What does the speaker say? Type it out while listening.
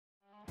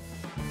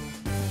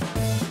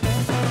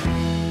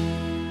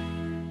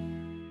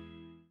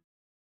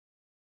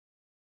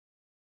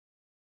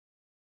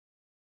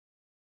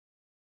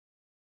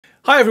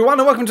Hi everyone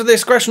and welcome to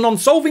this question on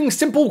solving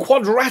simple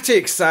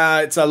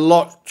quadratics. It's a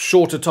lot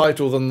shorter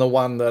title than the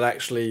one that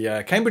actually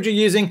Cambridge are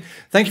using.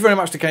 Thank you very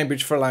much to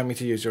Cambridge for allowing me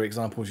to use your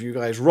examples. You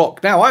guys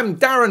rock. Now I'm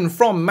Darren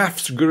from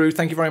Maths Guru.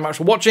 Thank you very much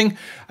for watching.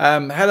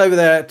 Head over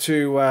there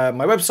to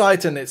my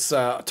website and it's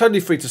totally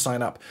free to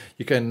sign up.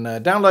 You can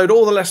download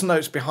all the lesson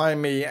notes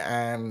behind me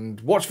and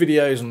watch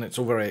videos, and it's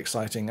all very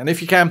exciting. And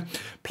if you can,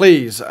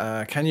 please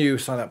can you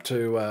sign up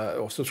to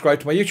or subscribe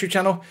to my YouTube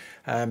channel?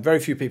 Very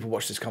few people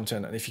watch this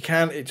content, and if you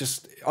can, it just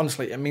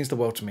honestly, it means the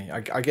world to me.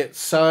 I get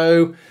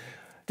so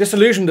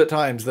disillusioned at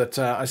times that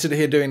I sit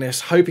here doing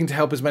this hoping to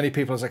help as many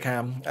people as I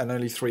can, and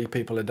only 3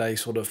 people a day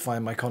sort of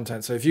find my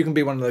content. So if you can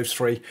be one of those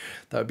 3,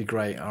 that would be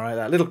great. All right,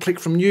 that little click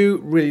from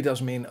you really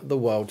does mean the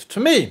world to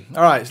me.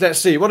 All right, so let's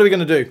see, what are we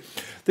going to do?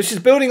 This is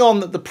building on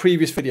the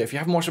previous video. If you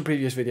haven't watched the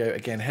previous video,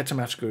 again, head to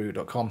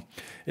mathsguru.com.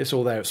 It's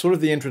all there. It's sort of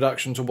the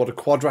introduction to what a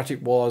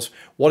quadratic was,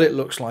 what it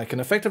looks like,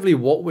 and effectively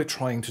what we're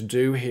trying to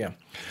do here.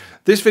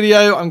 This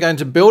video, I'm going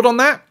to build on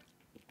that.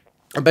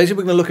 And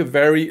basically, we're going to look at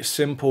very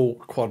simple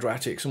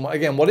quadratics and,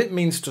 again, what it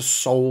means to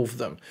solve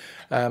them.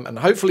 And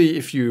hopefully,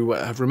 if you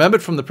have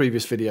remembered from the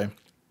previous video,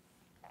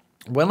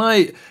 when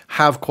I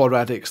have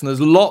quadratics, and there's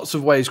lots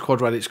of ways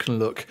quadratics can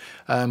look,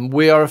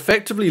 we are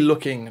effectively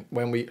looking,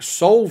 when we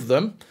solve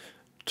them,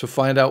 to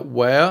find out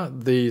where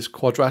these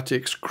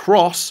quadratics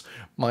cross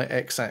my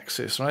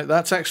x-axis, right?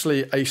 That's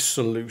actually a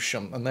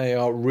solution, and they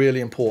are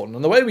really important.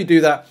 And the way we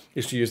do that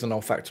is to use the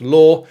null factor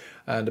law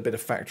and a bit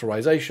of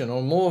factorization,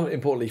 or more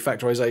importantly,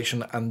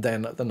 factorization and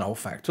then the null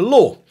factor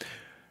law.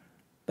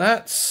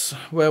 That's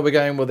where we're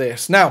going with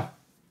this. Now,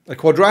 a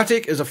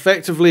quadratic is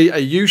effectively a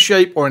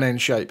U-shape or an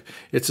N-shape.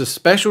 It's a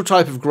special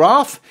type of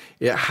graph.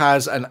 It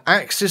has an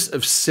axis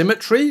of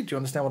symmetry. Do you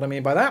understand what I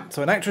mean by that?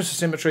 So an axis of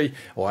symmetry,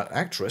 or an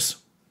actress,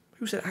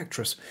 who said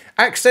actress?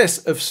 Axis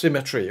of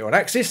symmetry, or an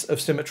axis of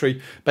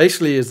symmetry,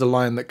 basically is the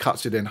line that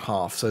cuts it in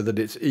half so that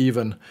it's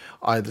even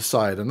either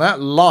side. And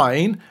that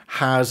line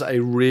has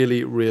a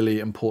really, really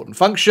important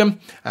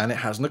function, and it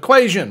has an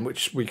equation,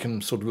 which we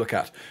can sort of look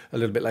at a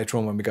little bit later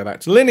on when we go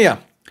back to linear.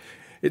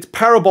 It's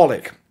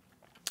parabolic.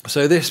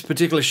 So this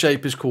particular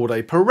shape is called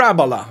a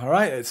parabola, all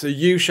right? It's a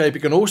U shape. It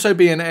can also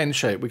be an N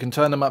shape. We can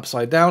turn them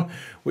upside down,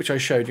 which I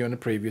showed you in the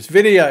previous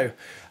video.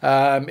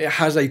 It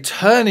has a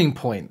turning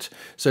point.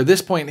 So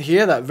this point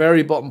here, that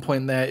very bottom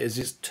point there, is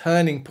its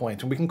turning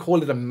point, and we can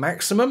call it a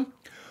maximum,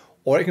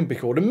 or it can be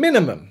called a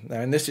minimum.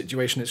 Now, in this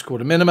situation, it's called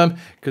a minimum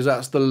because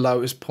that's the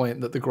lowest point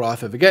that the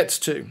graph ever gets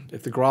to.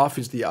 If the graph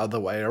is the other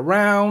way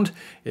around,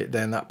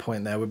 then that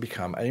point there would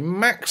become a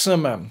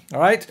maximum. All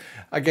right?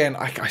 Again,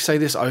 I say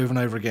this over and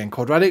over again.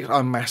 Quadratics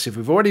are massive.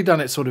 We've already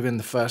done it sort of in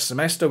the first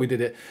semester. We did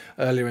it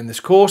earlier in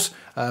this course,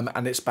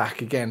 and it's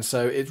back again.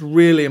 So it's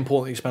really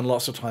important that you spend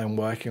lots of time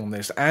working on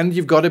this. And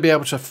you've got to be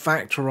able to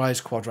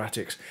factorize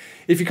quadratics.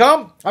 If you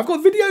can't, I've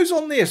got videos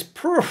on this.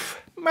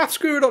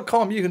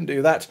 Mathsguru.com, you can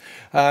do that.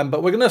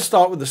 But we're going to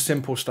start with the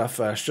simple stuff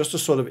first, just to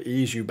sort of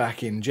ease you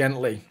back in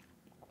gently.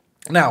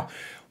 Now,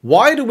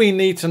 why do we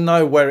need to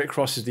know where it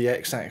crosses the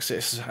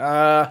x-axis?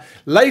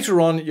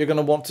 Later on, you're going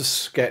to want to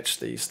sketch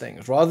these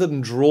things. Rather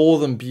than draw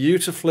them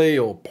beautifully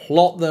or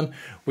plot them,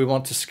 we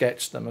want to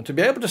sketch them. And to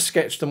be able to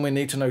sketch them, we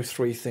need to know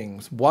 3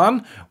 things.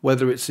 1,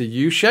 whether it's a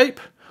U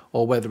shape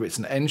or whether it's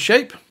an N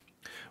shape.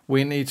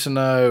 We need to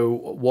know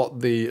what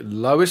the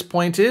lowest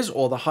point is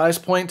or the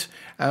highest point,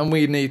 and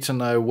we need to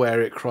know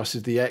where it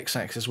crosses the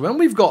x-axis. When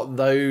we've got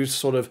those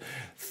sort of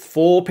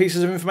 4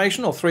 pieces of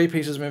information or 3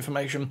 pieces of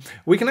information,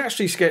 we can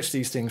actually sketch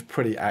these things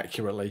pretty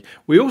accurately.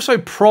 We also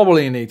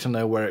probably need to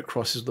know where it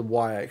crosses the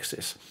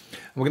y-axis.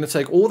 And we're going to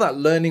take all that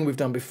learning we've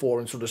done before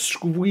and sort of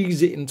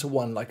squeeze it into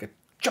one like a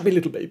chubby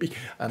little baby,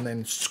 and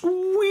then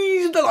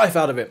squeeze the life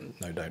out of it.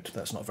 No, don't.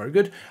 That's not very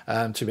good.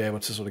 To be able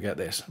to sort of get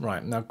this.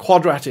 Right, now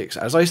quadratics,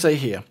 as I say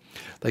here,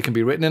 they can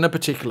be written in a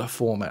particular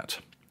format.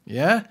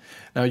 Yeah?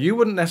 Now, you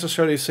wouldn't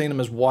necessarily have seen them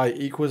as y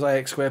equals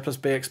ax squared plus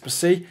bx plus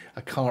c.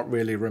 I can't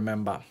really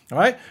remember. All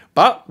right?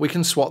 But we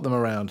can swap them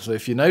around. So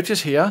if you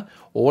notice here,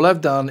 all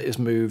I've done is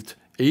moved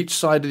each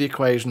side of the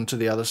equation to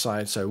the other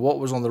side. So what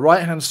was on the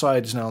right-hand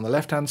side is now on the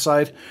left-hand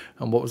side,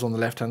 and what was on the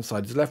left-hand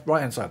side is the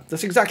right-hand side.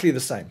 That's exactly the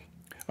same.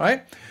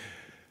 Right?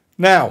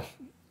 Now,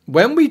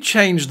 when we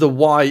change the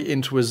y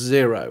into a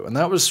 0, and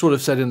that was sort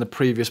of said in the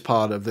previous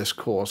part of this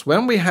course,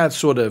 when we had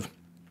sort of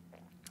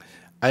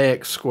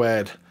ax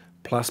squared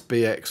plus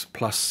bx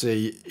plus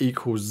c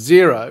equals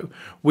 0,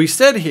 we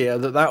said here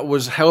that that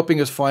was helping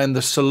us find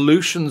the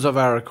solutions of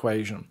our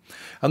equation.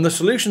 And the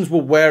solutions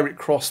were where it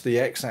crossed the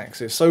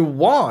x-axis. So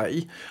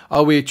why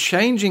are we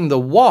changing the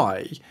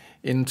y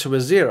into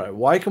a 0?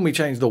 Why can we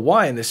change the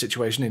y in this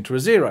situation into a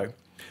 0?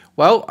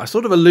 Well, I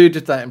sort of alluded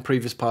to that in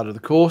previous part of the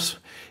course.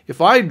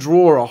 If I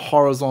draw a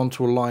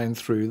horizontal line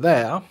through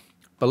there,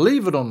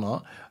 believe it or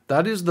not,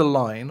 that is the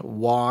line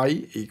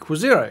y equals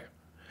 0.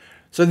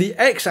 So the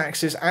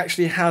x-axis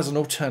actually has an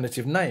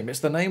alternative name. It's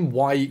the name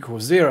y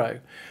equals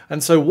 0.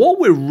 And so what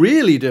we're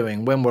really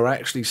doing when we're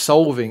actually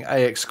solving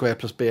ax squared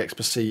plus bx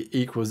plus c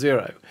equals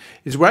 0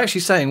 is we're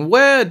actually saying,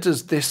 where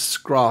does this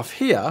graph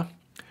here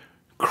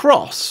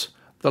cross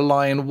the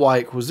line y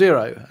equals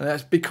 0. And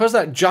that's because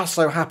that just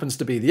so happens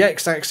to be the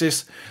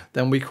x-axis,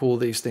 then we call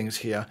these things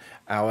here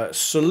our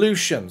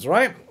solutions,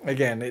 right?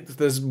 Again,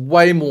 there's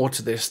way more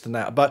to this than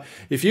that. But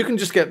if you can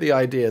just get the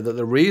idea that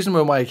the reason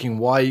we're making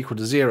y equal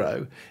to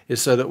 0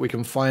 is so that we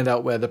can find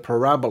out where the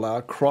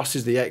parabola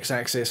crosses the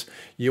x-axis,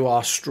 you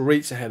are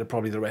streets ahead of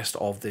probably the rest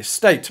of this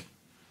state.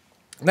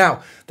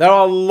 Now, there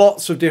are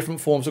lots of different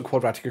forms of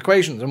quadratic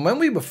equations, and when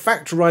we were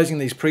factorizing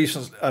these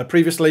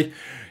previously,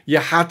 you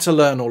had to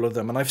learn all of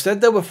them. And I've said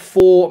there were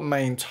 4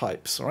 main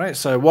types, all right?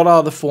 So what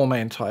are the 4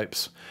 main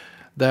types?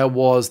 There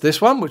was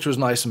this one, which was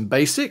nice and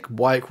basic,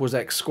 y equals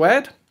x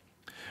squared.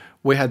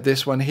 We had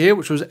this one here,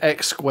 which was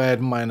x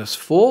squared minus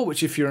 4,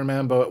 which if you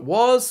remember it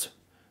was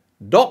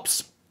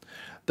DOPS.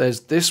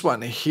 There's this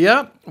one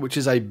here, which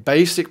is a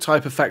basic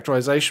type of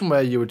factorization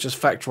where you would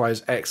just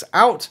factorize x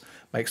out.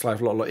 Makes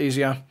life a lot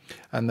easier.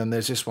 And then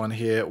there's this one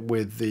here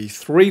with the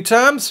 3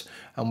 terms.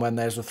 And when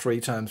there's the 3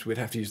 terms, we'd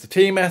have to use the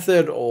T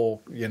method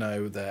or, you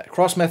know, the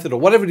cross method or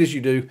whatever it is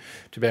you do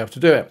to be able to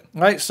do it.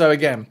 Right? So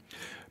again,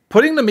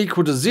 putting them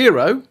equal to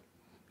 0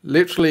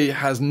 literally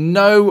has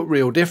no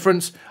real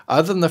difference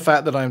other than the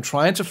fact that I'm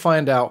trying to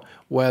find out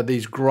where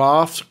these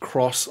graphs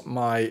cross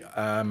my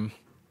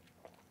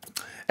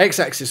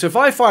x-axis. So if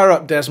I fire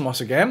up Desmos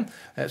again,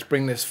 let's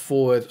bring this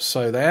forward,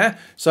 so there.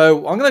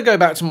 So I'm going to go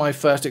back to my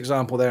first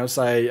example there and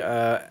say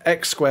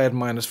x squared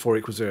minus 4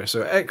 equals 0.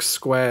 So x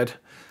squared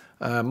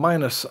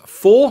minus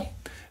 4.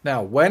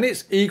 Now, when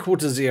it's equal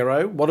to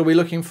 0, what are we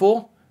looking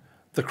for?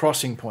 The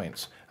crossing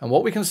points. And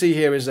what we can see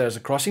here is there's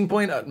a crossing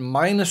point at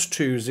minus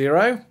 2,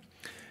 0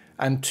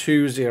 and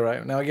 2,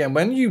 0. Now again,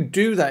 when you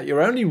do that,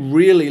 you're only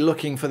really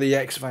looking for the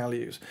x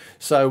values.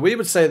 So we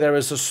would say there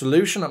is a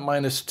solution at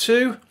minus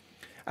 2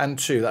 and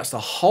 2. That's the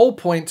whole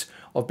point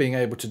of being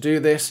able to do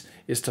this,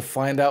 is to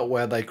find out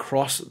where they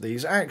cross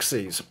these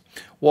axes.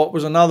 What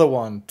was another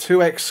one?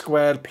 2x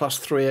squared plus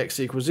 3x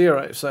equals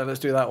 0. So let's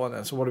do that one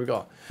then. So what do we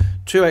got?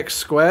 2x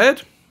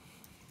squared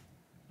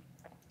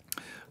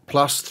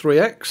plus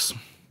 3x.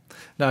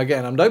 Now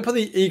again, don't put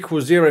the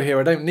equals 0 here.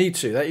 I don't need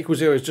to. That equals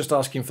 0 is just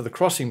asking for the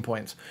crossing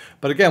points.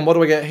 But again, what do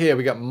we get here?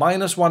 We got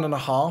minus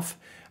 1.5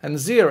 and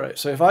 0.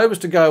 So if I was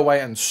to go away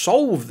and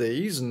solve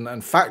these and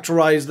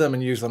factorize them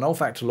and use the null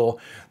factor law,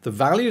 the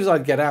values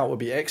I'd get out would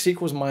be x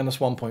equals minus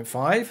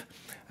 1.5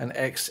 and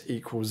x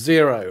equals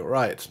 0.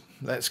 Right,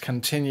 let's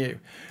continue.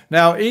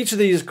 Now, each of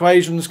these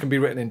equations can be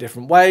written in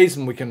different ways,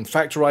 and we can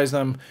factorize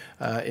them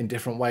in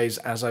different ways,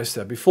 as I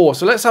said before.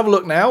 So let's have a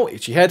look now,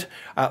 itchy head,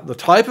 at the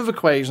type of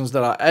equations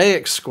that are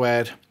ax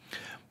squared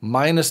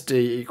minus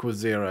d equals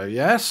 0,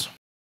 yes?